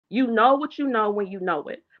You know what you know when you know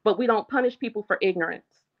it, but we don't punish people for ignorance.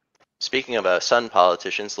 Speaking of Sun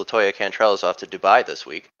politicians, LaToya Cantrell is off to Dubai this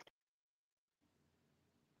week.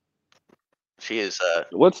 She is.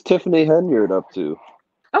 What's Tiffany Henyard up to?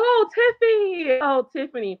 Oh, Tiffany. Oh,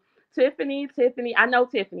 Tiffany. Tiffany. I know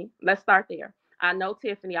Tiffany. Let's start there. I know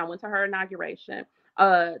Tiffany. I went to her inauguration.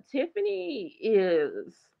 Tiffany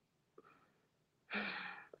is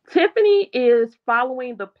Tiffany is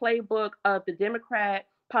following the playbook of the Democrat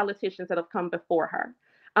politicians that have come before her.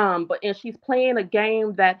 And she's playing a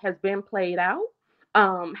game that has been played out.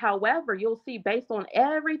 However, you'll see based on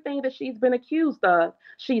everything that she's been accused of,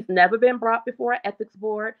 she's never been brought before an ethics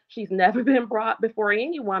board. She's never been brought before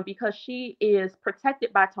anyone because she is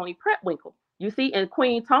protected by Tony Pretwinkle. You see, and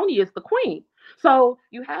Queen Tony is the queen. So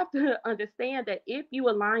you have to understand that if you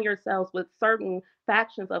align yourselves with certain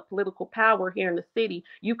factions of political power here in the city,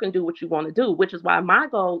 you can do what you want to do, which is why my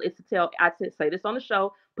goal is to say this on the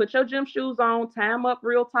show, put your gym shoes on, tie them up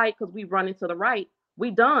real tight because we run into the right.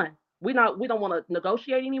 We done. We don't want to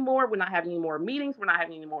negotiate anymore. We're not having any more meetings. We're not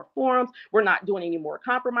having any more forums. We're not doing any more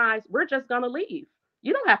compromise. We're just going to leave.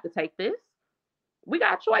 You don't have to take this. We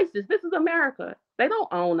got choices. This is America. They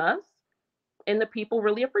don't own us. And the people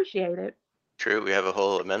really appreciate it. True. We have a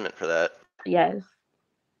whole amendment for that. Yes.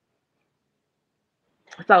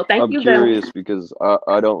 So thank you. I'm curious because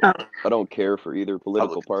I don't care for either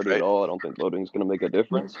political party at all. I don't think voting is going to make a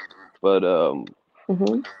difference. But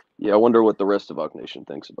yeah, I wonder what the rest of Ock Nation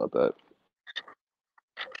thinks about that.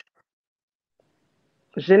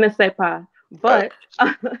 Je ne sais pas. But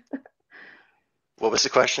what was the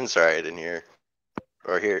question? Sorry, I didn't hear.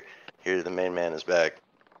 Or here the main man is back.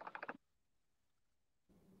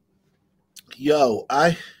 Yo,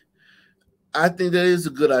 I think that is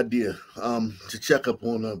a good idea. To check up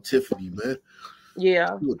on Tiffany, man.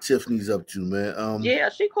 Yeah. See what Tiffany's up to, man. Yeah,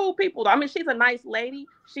 she cool people. I mean, she's a nice lady.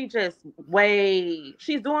 She just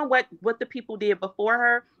she's doing what the people did before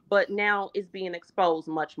her, but now it's being exposed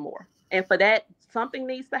much more. And for that, something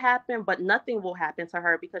needs to happen, but nothing will happen to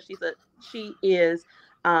her because she is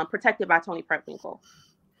protected by Tony Pretwinkle.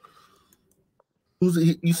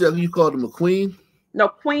 You said you called him a queen? No,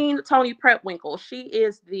 Queen Tony Pretwinkle. She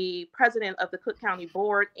is the president of the Cook County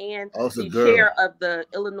Board and the chair of the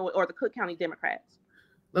Illinois or the Cook County Democrats.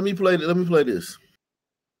 Let me play this.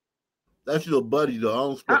 That's your buddy, though. I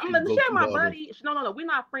don't expect you to go share my buddy. No. We're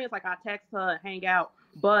not friends. Like I text her and hang out,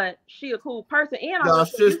 but she a cool person. And y'all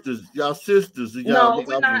sisters. No,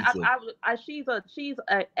 we're not. She's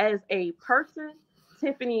as a person.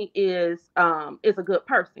 Tiffany is a good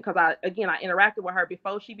person because I interacted with her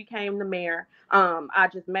before she became the mayor. I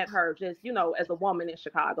just met her as a woman in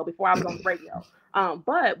Chicago before I was on the radio.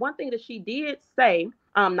 But one thing that she did say,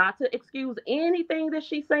 not to excuse anything that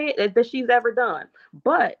she said that she's ever done,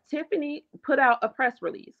 but Tiffany put out a press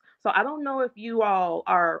release. So I don't know if you all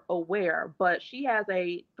are aware, but she has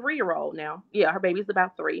a 3-year-old now. Yeah, her baby's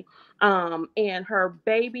about 3. And her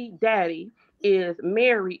baby daddy is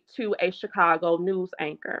married to a Chicago news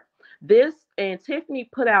anchor. And Tiffany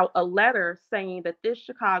put out a letter saying that this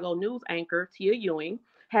Chicago news anchor, Tia Ewing,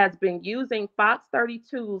 has been using Fox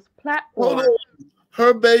 32's platform. Hold on.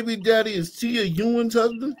 Her baby daddy is Tia Ewing's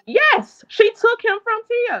husband? Yes, she took him from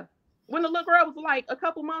Tia when the little girl was like a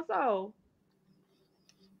couple months old.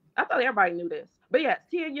 I thought everybody knew this. But yes,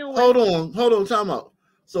 Tia Ewing. Hold on, time out.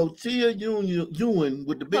 So Tia Ewing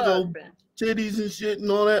with the big old titties and shit and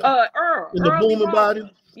all that, and the booming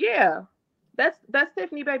body. Yeah, that's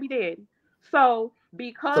Tiffany baby daddy. So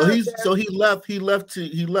because he left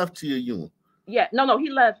Tia Ewing. Yeah, no, he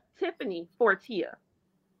left Tiffany for Tia.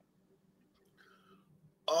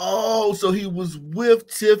 Oh, so he was with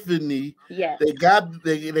Tiffany. Yes. They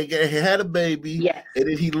had a baby. Yes. And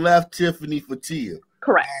then he left Tiffany for Tia.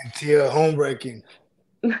 Correct. And Tia homebreaking.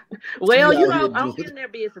 Well, I'm in their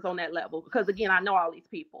business on that level because again, I know all these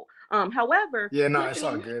people. However, it's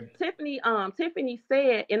all good. Tiffany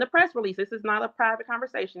said in the press release, this is not a private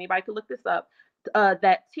conversation. Anybody could look this up.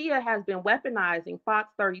 That Tia has been weaponizing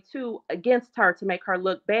Fox 32 against her to make her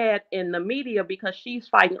look bad in the media because she's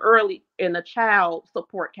fighting early in the child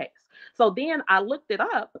support case. So then I looked it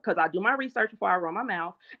up because I do my research before I run my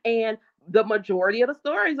mouth, and the majority of the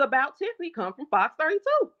stories about Tiffany come from Fox 32.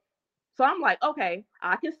 So I'm like, okay,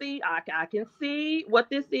 I can see what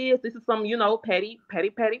this is. This is some, petty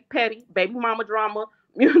baby mama drama,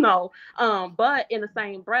 But in the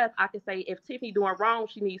same breath, I can say if Tiffany doing wrong,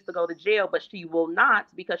 she needs to go to jail, but she will not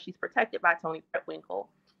because she's protected by Tony Pretwinkle.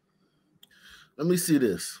 Let me see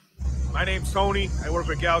this. My name's Tony. I work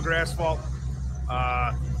with Gallagher Asphalt.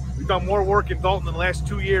 We've done more work in Dalton in the last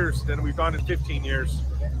 2 years than we've done in 15 years.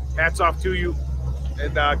 Hats off to you,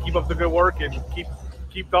 and keep up the good work and keep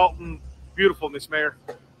keep Dalton beautiful, Miss Mayor.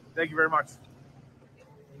 Thank you very much.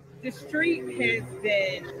 The street has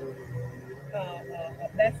been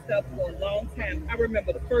messed up for a long time. I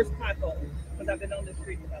remember the first pothole because I've been on the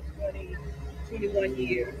street for about 20, 21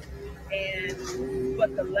 years.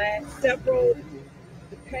 But the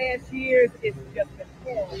past years, it's just been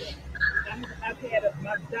horrible. I've had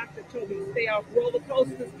my doctor told me to stay off roller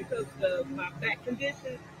coasters because of my back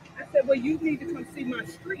condition. I said, well, you need to come see my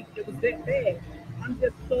street. It was that bad. I'm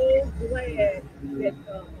just so glad that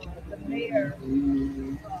the mayor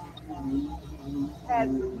has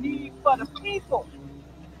the need for the people.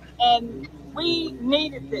 And we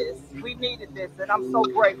needed this. And I'm so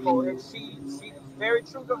grateful. And she's very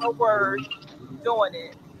true to her word doing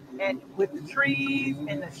it. And with the trees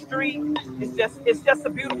and the street, it's just a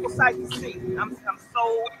beautiful sight to see. I'm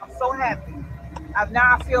so happy.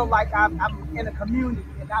 Now I feel like I'm in a community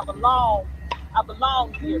and I belong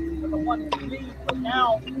here because I wanted to leave. But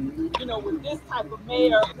now, with this type of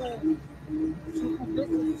mayor who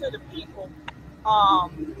listens to the people,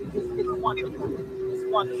 it's wonderful. It's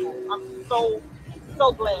wonderful. I'm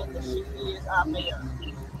so glad that she is our mayor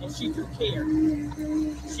and she do care.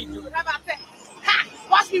 She do. How about that? Ha!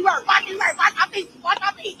 Watch me work. Watch my feet. Watch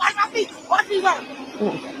me work.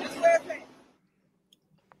 That's where it's at.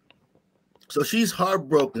 So she's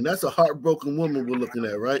heartbroken. That's a heartbroken woman we're looking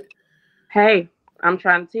at, right? Hey, I'm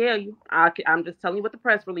trying to tell you. I'm just telling you what the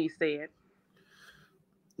press release said.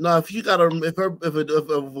 Now, if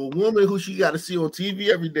a woman who she got to see on TV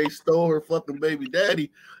every day stole her fucking baby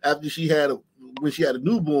daddy after when she had a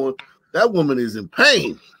newborn, that woman is in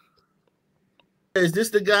pain. Is this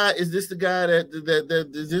the guy? Is this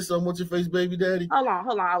what's your face baby daddy? Hold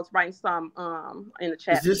on. I was writing some in the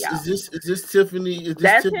chat. Is this Tiffany? Is this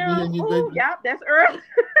that's Tiffany him? Henyard, Ooh, baby? yeah, that's early.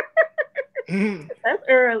 That's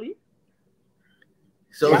early.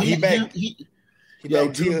 So he dude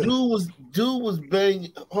was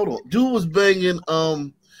banging. Hold on, dude was banging.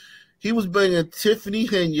 He was banging Tiffany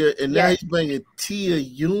Henyard, and now he's banging Tia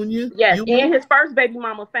Henyard. Yes, and his first baby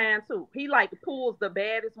mama fan too. He pulls the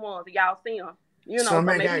baddest ones. Y'all see him. Some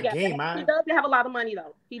man got game, man. He does have a lot of money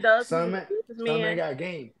though. He does. Some man got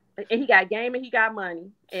game. And he got game and he got money.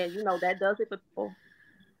 And that does it for people.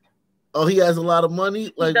 Oh, he has a lot of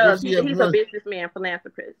money? He does. He's a businessman,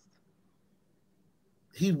 philanthropist.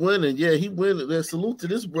 He winning. Yeah, he winning. Salute to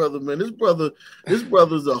this brother, man. This brother's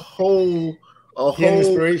a whole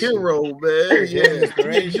hero, man. Yeah,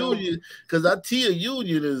 because Tia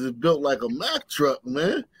Henyard is built like a Mack truck,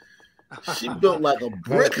 man. She built like a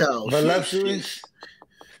brick house. Voluptuous.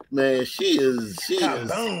 Man, she is.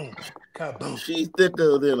 Kaboom. She's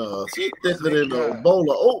thicker than a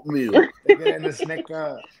bowl of oatmeal. Thicker than a snake.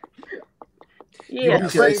 Yeah. Man, it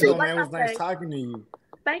was nice talking to you.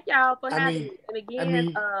 Thank y'all for having me. And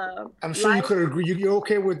again, I'm sure you could agree. You're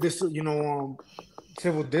okay with this,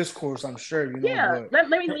 civil discourse. I'm sure. Yeah. Let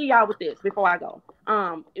me leave y'all with this before I go.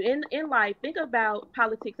 In life, think about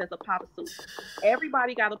politics as a pot of soup.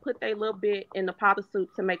 Everybody got to put their little bit in the pot of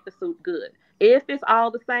soup to make the soup good. If it's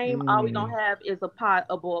all the same, all we gonna have is a pot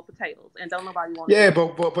of boiled potatoes, and don't nobody want. Yeah,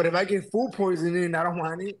 but if I get food poisoning, I don't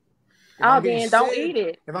want it. Then don't eat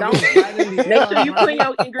it. Make sure you put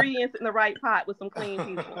your ingredients in the right pot with some clean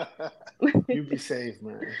people. You be safe,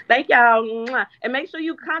 man. Thank y'all, and make sure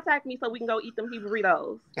you contact me so we can go eat them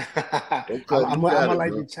burritos. I'm gonna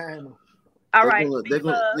like your channel. All right. Put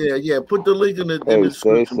the link in the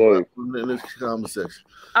description in this comment section.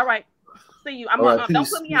 All right. See you. Don't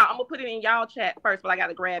put me out. I'm gonna put it in y'all chat first, but I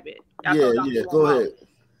gotta grab it. Go ahead.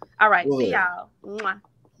 All right. See y'all. Mwah.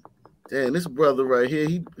 Damn, this brother right here,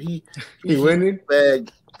 he winning.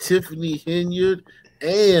 Bagged Tiffany Henyard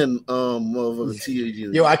and motherfucker Tia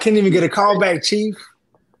Henyard. Yo, I can't even get a call back, Chief.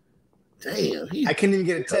 Damn, I can't even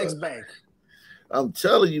get a text back. I'm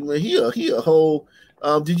telling you, man, he a whole.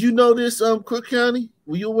 Did you know this, Crook County?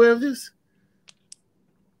 Were you aware of this?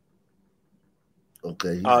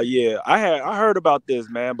 Okay. Yeah, I heard about this,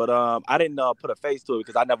 man, but I didn't put a face to it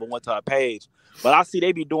because I never went to her page. But I see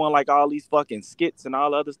they be doing like all these fucking skits and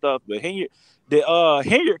all other stuff. But Henyard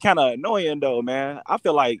kind of annoying though, man. I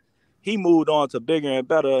feel like he moved on to bigger and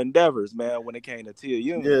better endeavors, man, when it came to Tia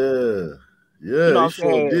Henyard. Yeah, you know what I'm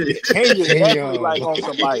saying? Henyard like on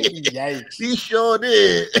somebody. He sure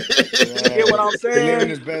did. You get what I'm saying? Living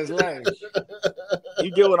his best life.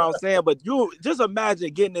 You get what I'm saying? But you just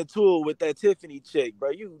imagine getting into it with that Tiffany chick,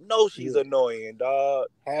 bro. You know she's annoying, dog.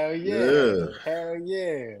 Hell yeah. Hell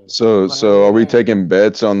yeah. So are we taking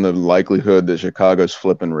bets on the likelihood that Chicago's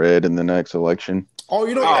flipping red in the next election? Oh,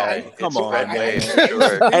 come on, man.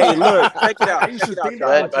 Sure. Hey, look, check it out.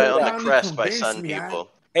 Led by on the crest by Sun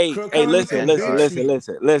People. Hey, listen, y'all,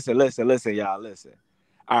 listen.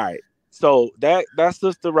 All right. So that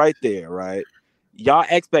sister right there, right? Y'all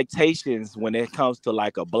expectations when it comes to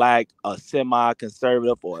like a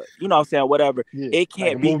semi-conservative or what I'm saying, whatever, it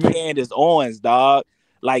can't be Candace Owens, dog.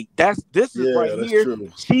 Like this is right here.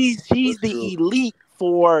 True. She's the elite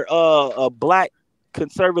for a black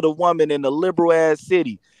conservative woman in a liberal ass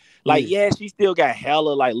city. Like, she still got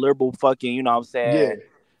hella like liberal fucking, you know what I'm saying?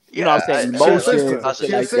 You know what I'm saying? Emotions.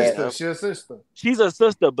 She's a sister. She's a sister. She's a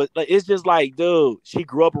sister, but like, it's just like, dude, she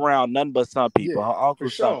grew up around nothing but some people. Her uncle,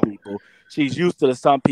 some people. She's used to the some people.